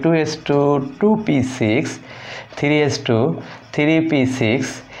করি 2s2 2p6 3s2 3p6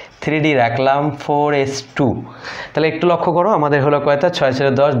 3D রাখলাম 4s2। তাহলে একটু লক্ষ্য করো আমাদের হলো কয়টা? 6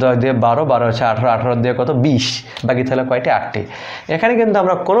 4 10 10 দিয়ে 12 12 হচ্ছে 18 18 দিয়ে কত 20, বাকি তাহলে কয়টি? 8টি। এখানে কিন্তু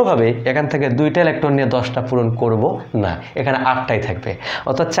আমরা কোনোভাবে এখান থেকে 2টা ইলেকট্রন নিয়ে 10টা পূরণ করব না, এখানে 8টাই থাকবে।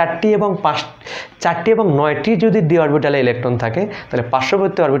 অর্থাৎ 4টি এবং 9টি যদি ডি অরবিটালে ইলেকট্রন থাকে তাহলে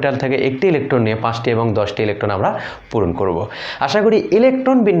পার্শ্ববর্তী অরবিটাল থেকে একটি ইলেকট্রন নিয়ে 5টি এবং 10টি ইলেকট্রন আমরা পূরণ করব। আশা করি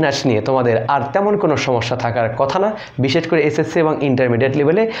ইলেকট্রন বিন্যাস নিয়ে তোমাদের আর তেমন কোনো সমস্যা থাকার কথা না। বিশেষ করে এসএসসি এবং ইন্টারমিডিয়েট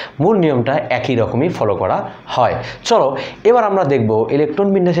লেভেলে মূল নিয়মটা একই রকমই ফলো করা হয়। চলো এবার আমরা দেখব ইলেকট্রন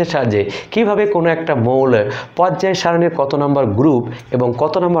বিন্যাসের সাহায্যে কিভাবে কোনো একটা মৌল পর্যায় সারণীর কত নম্বর গ্রুপ এবং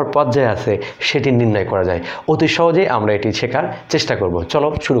কত নম্বর পর্যায়ে আছে সেটি নির্ণয় করা যায়। অতি সহজেই আমরা এটি শেখার চেষ্টা করব। চলো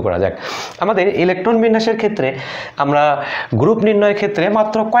শুরু করা যাক। আমাদের ইলেকট্রন বিন্যাসের ক্ষেত্রে আমরা গ্রুপ নির্ণয়ের ক্ষেত্রে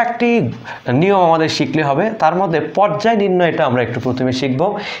মাত্র কয়েকটি নিয়ম আমাদের শিখলে হবে। তার মধ্যে পর্যায় নির্ণয়টা আমরা একটু প্রথমে শিখব।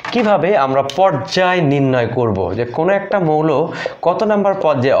 কিভাবে আমরা পর্যায় নির্ণয় করব, যে কোনো একটা মৌল কত নম্বর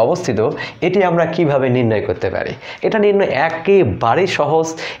পর্যায়ে অবস্থিত এটি আমরা কিভাবে নির্ণয় করতে পারি। এটা নির্ণয় একেবারে সহজ,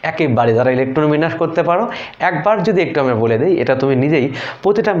 একেবারে যারা ইলেকট্রন বিন্যাস করতে পারো একবার যদি একটু আমরা বলে দিই, এটা তুমি নিজেই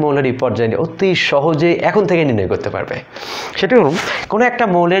প্রতিটা মৌলেরই পর্যায়ে অতি সহজে এখন থেকে নির্ণয় করতে পারবে। সেটি হল কোনো একটা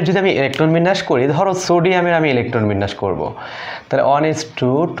মৌলের যদি আমি ইলেকট্রন বিন্যাস করি, ধরো সোডিয়ামের আমি ইলেকট্রন বিন্যাস করব, তাহলে 1s2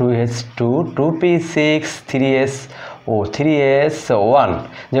 2s2 2p6 3s1,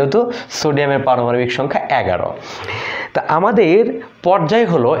 যেহেতু সোডিয়ামের পারমাণবিক সংখ্যা 11। তা আমাদের পর্যায়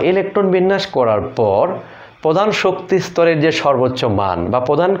হলো ইলেকট্রন বিন্যাস করার পর প্রধান শক্তি স্তরের যে সর্বোচ্চ মান বা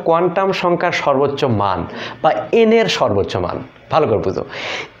প্রধান কোয়ান্টাম সংখ্যার সর্বোচ্চ মান বা এন এর সর্বোচ্চ মান, ভালো করে বুঝো,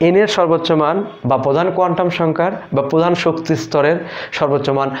 এন এর সর্বোচ্চ মান বা প্রধান কোয়ান্টাম সংখ্যার বা প্রধান শক্তি স্তরের সর্বোচ্চ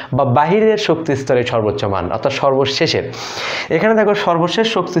মান বা বাহিরের শক্তি স্তরের সর্বোচ্চ মান, অর্থাৎ সর্বশেষের। এখানে দেখো সর্বশেষ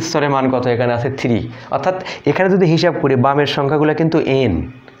শক্তি স্তরের মান কত? এখানে আছে 3, অর্থাৎ এখানে যদি হিসাব করি বামের সংখ্যাগুলো কিন্তু এন,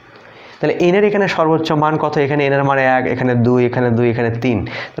 তাহলে n এর এখানে সর্বোচ্চ মান কত? এখানে n এর মান 1, এখানে 2, এখানে 2, এখানে 3,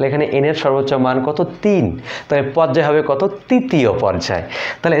 তাহলে এখানে n এর সর্বোচ্চ মান কত? 3। তাহলে পর্যায় হবে কত? তৃতীয় পর্যায়।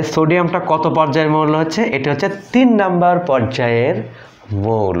 তাহলে সোডিয়ামটা কত পর্যায়ের মৌল হচ্ছে? এটা হচ্ছে 3 নাম্বার পর্যায়ের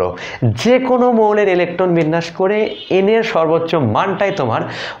মৌল। যে কোনো মৌলের ইলেকট্রন বিন্যাস করে n এর সর্বোচ্চ মানটাই তোমার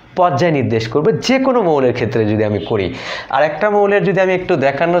পর্যায় নির্দেশ করবে, যে কোনো মৌলের ক্ষেত্রে যদি আমি করি। আর একটা মৌলের যদি আমি একটু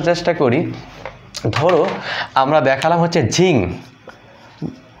দেখানোর চেষ্টা করি, ধরো আমরা দেখালাম হচ্ছে জিঙ্ক,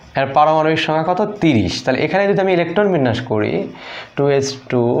 এর পারমাণবিক সংখ্যা কত? 30। তাহলে এখানে যদি আমি ইলেকট্রন বিন্যাস করি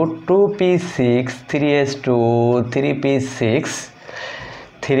 2s2 2p6 3s2 3p6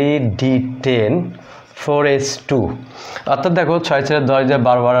 3d10 4s2, অর্থাৎ দেখো 6 × 10 = 12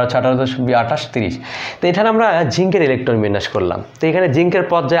 12 18 10 28 30। তো এখানে আমরা জিঙ্কের ইলেকট্রন বিন্যাস করলাম। তো এখানে জিঙ্কের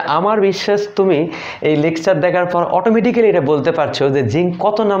পর্যায়ে আমার বিশ্বাস তুমি এই লেকচার দেখার পর অটোমেটিক্যালি এটা বলতে পারছো যে জিঙ্ক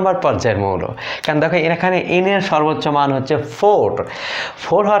কত নাম্বার পর্যায়ের মৌল। কারণ দেখো এখানে n এর সর্বোচ্চ মান হচ্ছে 4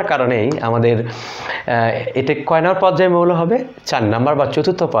 হওয়ার কারণেই আমাদের এটা কয় নাম্বার পর্যায়ের মৌল হবে? 4 নাম্বার বা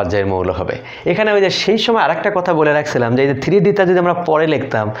চতুর্থ পর্যায়ের মৌল হবে। এখানে ওই যে সেই সময় আরেকটা কথা বলে রাখছিলাম যে এই যে 3D-টা যদি আমরা পরে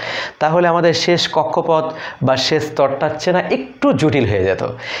লিখতাম তাহলে আমাদের শেষ কক্ষপথ বা শেষ স্তরটা হচ্ছে না একটু জটিল হয়ে যেত।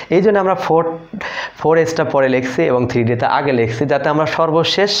 এই জন্য আমরা 4s-টা পরে লিখছি এবং 3D-টা আগে লিখছি, যাতে আমরা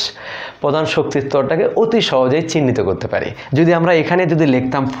সর্বশেষ প্রধান শক্তি স্তরটাকে অতি সহজেই চিহ্নিত করতে পারি। যদি আমরা এখানে যদি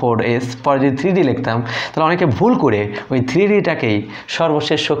লিখতাম 4s, পরে যদি 3D লিখতাম, তাহলে অনেকে ভুল করে ওই 3D-টাকেই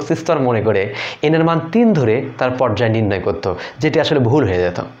সর্বশেষ শক্তি স্তর মনে করে n এর মান 3 ধরে তার পর্যায় নির্ণয় করত, যেটি আসলে ভুল হয়ে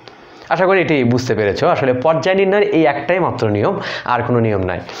যেত। আশা করি এটি বুঝতে পেরেছো। আসলে পর্যায় নির্ণয়ের এই একটাই মাত্র নিয়ম, আর কোনো নিয়ম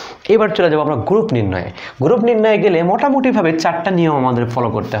নাই। এবার চলে যাবো আমরা গ্রুপ নির্ণয়ে। গ্রুপ নির্ণয়ে গেলে মোটামুটিভাবে 4টা নিয়ম আমাদের ফলো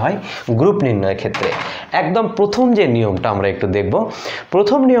করতে হয় গ্রুপ নির্ণয়ের ক্ষেত্রে। একদম প্রথম যে নিয়মটা আমরা একটু দেখব,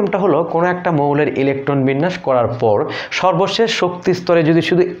 প্রথম নিয়মটা হলো কোনো একটা মৌলের ইলেকট্রন বিন্যাস করার পর সর্বশেষ শক্তি স্তরে যদি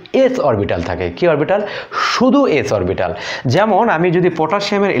শুধু s অরবিটাল থাকে। কি অরবিটাল? শুধু s অরবিটাল। যেমন আমি যদি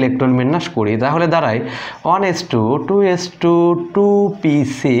পটাশিয়ামের ইলেকট্রন বিন্যাস করি তাহলে দাঁড়ায় 1s2 2s2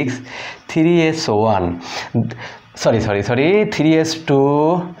 2p6 3s1 3s2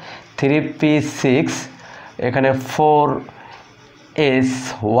 3p6 এখানে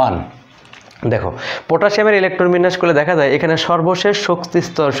 4s1। দেখো পটাশিয়ামের ইলেকট্রন বিন্যাস করলে দেখা যায় এখানে সর্বশেষ শক্তি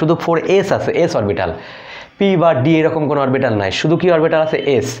স্তর শুধু 4s আছে, s অরবিটাল। p বা d এরকম কোনো অরবিটাল নাই, শুধু কি অরবিটাল আছে?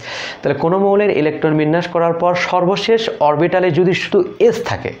 s। তাহলে কোনো মৌলের ইলেকট্রন বিন্যাস করার পর সর্বশেষ অরবিটালে যদি শুধু s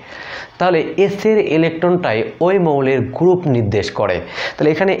থাকে তাহলে s এর ইলেকট্রনটাই ওই মৌলের গ্রুপ নির্দেশ করে। তাহলে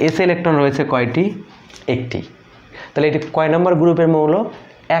এখানে s ইলেকট্রন রয়েছে কয়টি? একটি। তাহলে এটি কয় নম্বর গ্রুপের মৌল?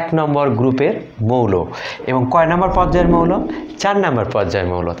 1 নম্বর গ্রুপের মৌল। এবং কয় নম্বর পর্যায়ের মৌল? 4 নম্বর পর্যায়ের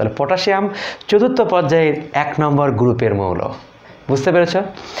মৌল। তাহলে পটাশিয়াম চতুর্থ পর্যায়ের 1 নম্বর গ্রুপের মৌল। বুঝতে পেরেছ?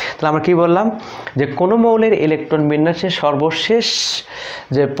 তাহলে আমরা কি বললাম যে কোনো মৌলের ইলেকট্রন বিন্যাসের সর্বশেষ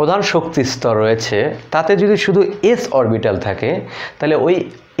যে প্রধান শক্তি স্তর রয়েছে তাতে যদি শুধু s অরবিটাল থাকে তাহলে ওই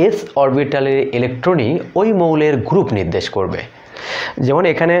s অরবিটালের ইলেকট্রনই ওই মৌলের গ্রুপ নির্দেশ করবে। যেমন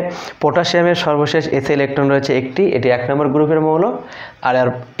এখানে পটাশিয়ামের সর্বশেষ s ইলেকট্রন রয়েছে একটি, এটি 1 নম্বর গ্রুপের মৌল। আর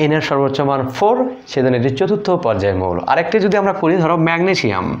n এর সর্বোচ্চ মান 4, সেজন্য এটি চতুর্থ পর্যায়ের মৌল। আরেকটি যদি আমরা করি, ধরো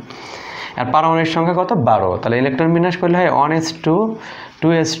ম্যাগনেসিয়াম, আর পারমাণবিক সংখ্যা কত? 12। তাহলে ইলেকট্রন বিন্যাস করলে হয় 1s2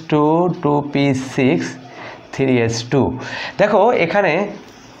 2s2 2p6 3s2। দেখো এখানে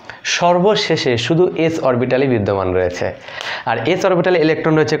সর্বশেষে শুধু s অরবিটালই বিদ্যমান রয়েছে, আর s অরবিটালে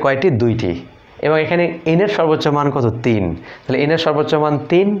ইলেকট্রন রয়েছে কয়টি? 2টি। এবং এখানে n এর সর্বোচ্চ মান কত? 3। তাহলে n এর সর্বোচ্চ মান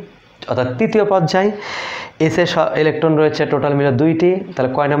 3, অর্থাৎ তৃতীয় পর্যায়। s এর ইলেকট্রন রয়েছে টোটাল মিলে 2টি। তাহলে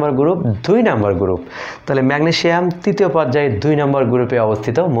কয় নম্বর গ্রুপ? 2 নম্বর গ্রুপ। তাহলে ম্যাগনেসিয়াম তৃতীয় পর্যায়ে 2 নম্বর গ্রুপে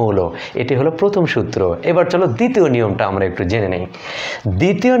অবস্থিত মৌল। এটি হলো প্রথম সূত্র। এবার চলো দ্বিতীয় নিয়মটা আমরা একটু জেনে নেই।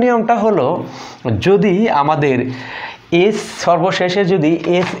 দ্বিতীয় নিয়মটা হলো যদি আমাদের s সর্বশেষে যদি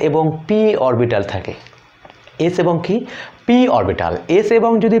s এবং p অরবিটাল থাকে, s এবং কি? p orbital. s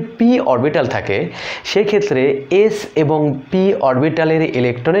এবং যদি p অরবিটাল থাকে সেক্ষেত্রে s এবং p অরবিটালের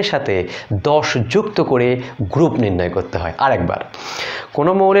ইলেকট্রনের সাথে 10 যুক্ত করে গ্রুপ নির্ণয় করতে হয়। আরেকবার,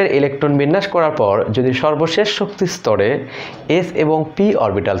 কোনো মৌলের ইলেকট্রন বিন্যাস করার পর যদি সর্বশেষ শক্তি স্তরে s এবং p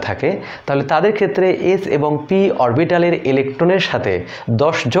অরবিটাল থাকে তাহলে তাদের ক্ষেত্রে s এবং p অরবিটালের ইলেকট্রনের সাথে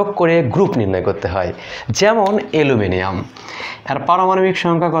 10 যোগ করে গ্রুপ নির্ণয় করতে হয়। যেমন অ্যালুমিনিয়াম, আর পারমাণবিক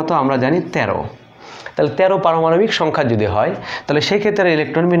সংখ্যা কত? আমরা জানি 13। তাহলে 13 পারমাণবিক সংখ্যা যদি হয় তাহলে সেই ক্ষেত্রে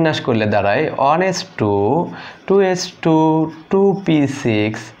ইলেকট্রন বিন্যাস করলে দাঁড়ায় 1s2 2s2 2p6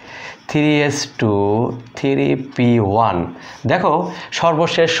 3s2 3p1। দেখো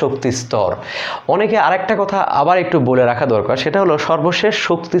সর্বশেষ শক্তি স্তর। অনেকে আরেকটা কথা আবার একটু বলে রাখা দরকার, সেটা হলো সর্বশেষ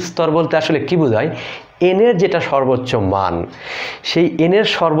শক্তি স্তর বলতে আসলে কি বোঝায়। এনের যেটা সর্বোচ্চ মান, সেই এনের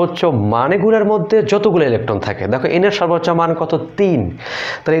সর্বোচ্চ মানগুলোর মধ্যে যতগুলো ইলেকট্রন থাকে, দেখো এনের সর্বোচ্চ মান কত, 3,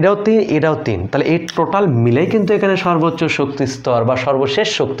 তাহলে এটাও 3 এটাও 3, তাহলে এই টোটাল মিলেই কিন্তু এখানে সর্বোচ্চ শক্তি স্তর বা সর্বশেষ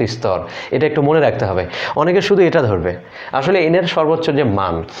শক্তি স্তর। এটা একটু মনে রাখতে হবে, অনেকে শুধু এটা ধরবে। আসলে এনের সর্বোচ্চ যে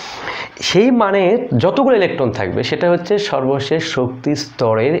মান, সেই মানে যতগুলো ইলেকট্রন থাকবে সেটা হচ্ছে সর্বশেষ শক্তি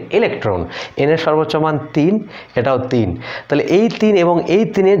স্তরের ইলেকট্রন। এনের সর্বোচ্চ মান 3, এটাও 3, তাহলে এই 3 এবং এই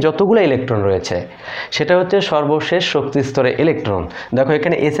 3-এ যতগুলো ইলেকট্রন রয়েছে সেটা হচ্ছে সর্বশেষ শক্তি স্তরের ইলেকট্রন। দেখো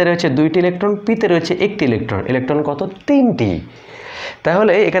এখানে এসে রয়েছে 2টি ইলেকট্রন, পিতে রয়েছে 1টি ইলেকট্রন, ইলেকট্রন কত, 3টি।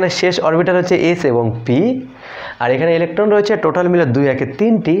 তাহলে এখানে শেষ অরবিটাল হচ্ছে এস এবং পি, আর এখানে ইলেকট্রন রয়েছে টোটাল মিলে 2 একে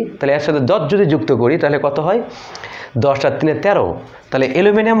 3টি। তাহলে এর সাথে 10 যদি যুক্ত করি তাহলে কত হয়, 10 আর 3 13, তাহলে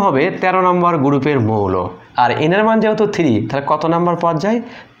অ্যালুমিনিয়াম হবে 13 নম্বর গ্রুপের মৌল। আর এনের মান যেহেতু 3, তাহলে কত নম্বর পর্যায়,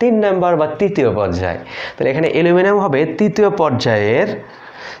 3 নম্বর বা তৃতীয় পর্যায়। তাহলে এখানে অ্যালুমিনিয়াম হবে তৃতীয় পর্যায়ের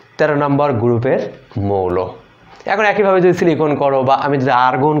 13 নম্বর গ্রুপের মৌল। এখন একইভাবে যদি সিলিকন করো বা আমি যদি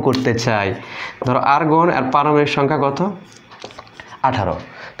আর্গন করতে চাই, ধরো আর্গন আর পারমাণবিক সংখ্যা কত, 18,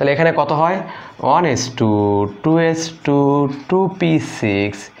 তাহলে এখানে কত হয়, 1s2 2s2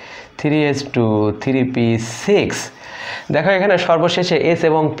 2p6 3s2 3p6। দেখো এখানে সর্বশেষে এস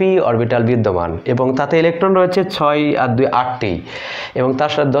এবং পি অরবিটাল বিদ্যমান এবং তাতে ইলেকট্রন রয়েছে 6 আর 2 8টি, এবং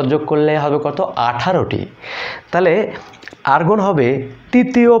তার সাথে 10 যোগ করলে হবে কত, 18টি। তাহলে আর্গন হবে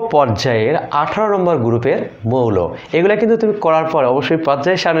তৃতীয় পর্যায়ের 18 নম্বর গ্রুপের মৌল। এগুলো কিন্তু তুমি করার পর অবশ্যই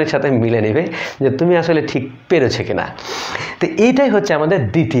পর্যায় সারণীর সাথে মিলে নেবে যে তুমি আসলে ঠিক পেরেছো কিনা। তো এইটাই হচ্ছে আমাদের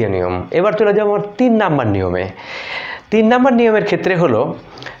দ্বিতীয় নিয়ম। এবার চলে যাবো আমার 3 নাম্বার নিয়মে। 3 নাম্বার নিয়মের ক্ষেত্রে হলো,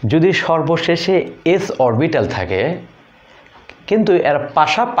 যদি সর্বশেষে এস অরবিটাল থাকে কিন্তু এর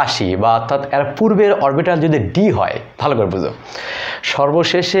পাশাপাশি বা অর্থাৎ এর পূর্বের অরবিটাল যদি ডি হয়, ভালো করে বুঝো,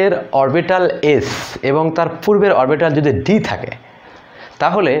 সর্বশেষের অরবিটাল এস এবং তার পূর্বের অরবিটাল যদি ডি থাকে,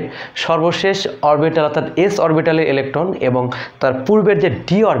 তাহলে সর্বশেষ অরবিটাল অর্থাৎ এস অরবিটালের ইলেকট্রন এবং তার পূর্বের যে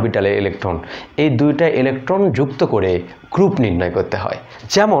ডি অরবিটালের ইলেকট্রন, এই দুইটা ইলেকট্রন যুক্ত করে গ্রুপ নির্ণয় করতে হয়।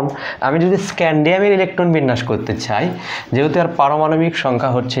 যেমন আমি যদি স্ক্যান্ডিয়ামের ইলেকট্রন বিন্যাস করতে চাই, যেহেতু আর পারমাণবিক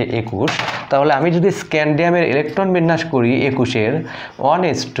সংখ্যা হচ্ছে 21, তাহলে আমি যদি স্ক্যান্ডিয়ামের ইলেকট্রন বিন্যাস করি 21-এর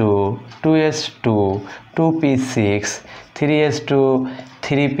 1s2 2s2 2p6 3s2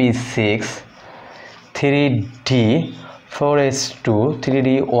 3p6 3d 4s2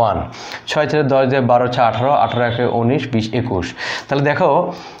 3d1, 6 × 10 = 12 × 18 18 × 19 20 21। তাহলে দেখো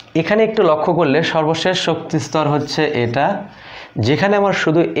এখানে একটু লক্ষ্য করলে সর্বশেষ শক্তি স্তর হচ্ছে এটা, যেখানে আমার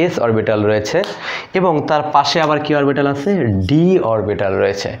শুধু এস অরবিটাল রয়েছে এবং তার পাশে আবার কি অরবিটাল আছে, ডি অরবিটাল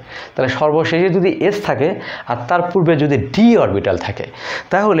রয়েছে। তাহলে সর্বশেষে যদি এস থাকে আর তার পূর্বে যদি ডি অরবিটাল থাকে,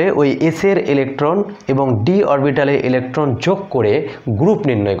 তাহলে ওই এসের ইলেকট্রন এবং ডি অরবিটালের ইলেকট্রন যোগ করে গ্রুপ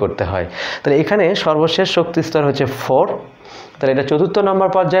নির্ণয় করতে হয়। তাহলে এখানে সর্বশেষ শক্তি স্তর হচ্ছে 4, তাহলে এটা 4র্থ নম্বর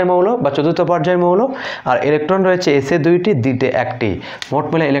পর্যায়ের মৌল বা 4র্থ পর্যায়ের মৌল। আর ইলেকট্রন রয়েছে এসে 2টি, ডিতে 1টি, মোট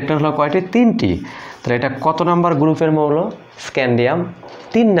মিলে ইলেকট্রন হলো কয়টি, 3টি। তাহলে এটা কত নম্বর গ্রুপের মৌল, স্ক্যান্ডিয়াম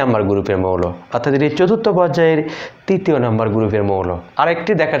 3 নম্বর গ্রুপের মৌল, অর্থাৎ এটি 4র্থ পর্যায়ের 3য় নম্বর গ্রুপের মৌল।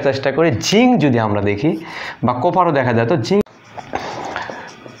 আরেকটি দেখার চেষ্টা করি, জিঙ্ক যদি আমরা দেখি বা কপারও দেখা যায়, তো zinc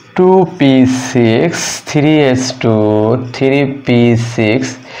 2p6 3s2 3p6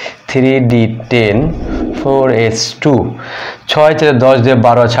 3d10 4s2, 6 × 10 =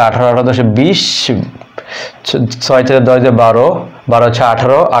 12 18 18 10 20, 6 × 10 = 12 12 ×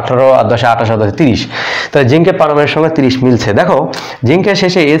 18 18 আর 10 28 30। তাহলে জিঙ্কের পারমাণবিক সংখ্যা 30 মিলছে। দেখো জিঙ্কের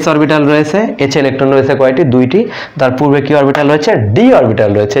শেষে এস অরবিটাল রয়েছে, এইচ ইলেকট্রন রয়েছে কয়টি, 2টি, তার পূর্বে কি অরবিটাল রয়েছে, ডি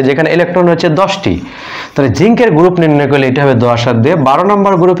অরবিটাল রয়েছে, যেখানে ইলেকট্রন রয়েছে 10টি। তাহলে জিঙ্কের গ্রুপ নির্ণয় করলে এটা হবে 10 আর 2 12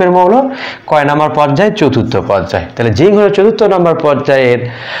 নম্বর গ্রুপের মৌল। কয় নম্বর পর্যায়, 4র্থ পর্যায়। তাহলে জিঙ্ক হলো 4র্থ নম্বর পর্যায়ের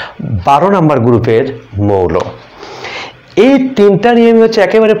 12 নম্বর গ্রুপের মৌল। এই 3টা নিয়ম হচ্ছে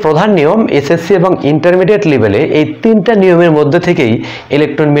একেবারে প্রধান নিয়ম এসএসসি এবং ইন্টারমিডিয়েট লেভেলে। এই 3টা নিয়মের মধ্যে থেকেই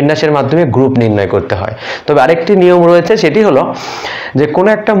ইলেকট্রন বিন্যাসের মাধ্যমে গ্রুপ নির্ণয় করতে হয়। তবে আরেকটি নিয়ম রয়েছে, সেটি হলো যে কোনো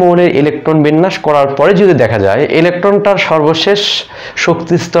একটা মৌলের ইলেকট্রন বিন্যাস করার পরে যদি দেখা যায় ইলেকট্রনটার সর্বশেষ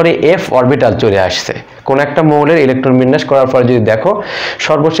শক্তি স্তরে এফ অরবিটাল চলে আসছে, কোন একটা মৌলের ইলেকট্রন বিন্যাস করার পরে যদি দেখো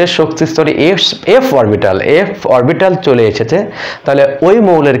সর্বশেষ শক্তি স্তরে এফ অরবিটাল চলে এসেছে, তাহলে ওই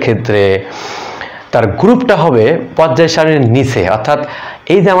মৌলের ক্ষেত্রে তার গ্রুপটা হবে পর্যায় সারণীর নিচে, অর্থাৎ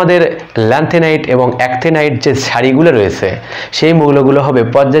এই যে আমাদের ল্যান্থেনাইট এবং অ্যাক্টিনাইট যে সারিগুলো রয়েছে, সেই মৌলগুলো হবে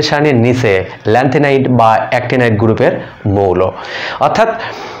পর্যায় সারণীর নিচে ল্যান্থেনাইট বা অ্যাক্টিনাইট গ্রুপের মৌল। অর্থাৎ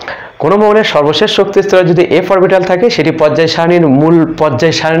কোনো মৌলের সর্বশেষ শক্তি স্তরে যদি f অরবিটাল থাকে সেটি পর্যায় সারণীর মূল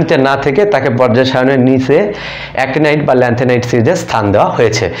পর্যায় সারণীতে না থেকে তাকে পর্যায় সারণীর নিচে অ্যাক্টিনাইড বা ল্যান্থেনাইড সিরিজে স্থান দেওয়া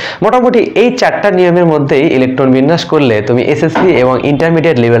হয়েছে। মোটামুটি এই 4টা নিয়মের মধ্যেই ইলেকট্রন বিন্যাস করলে তুমি এসএসসি এবং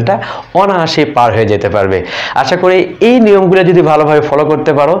ইন্টারমিডিয়েট লেভেলটা অনায়াসে পার হয়ে যেতে পারবে। আশা করি এই নিয়মগুলো যদি ভালোভাবে ফলো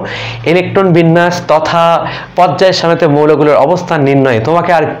করতে পারো, ইলেকট্রন বিন্যাস তথা পর্যায় সারণীতে মৌলগুলোর অবস্থান নির্ণয়ে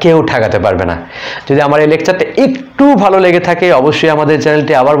তোমাকে আর কেউ ঠেকাতে পারবে না। যদি আমার এই লেকচারটা একটু ভালো লেগে থাকে অবশ্যই আমাদের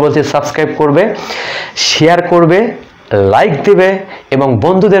চ্যানেলটি আবার বলছি সাবস্ক্রাইব করবে, শেয়ার করবে, লাইক দিবে এবং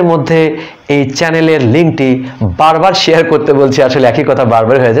বন্ধুদের মধ্যে এই চ্যানেলের লিঙ্কটি বারবার শেয়ার করতে বলছি, আসলে একই কথা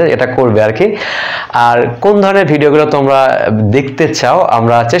বারবার হয়ে যায়, এটা করবে আর কি। আর কোন ধরনের ভিডিওগুলো তোমরা দেখতে চাও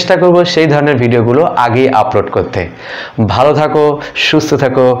আমরা চেষ্টা করব সেই ধরনের ভিডিওগুলো আগেই আপলোড করতে। ভালো থাকো, সুস্থ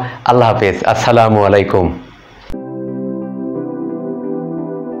থাকো, আল্লাহ হাফেজ, আসসালামু আলাইকুম।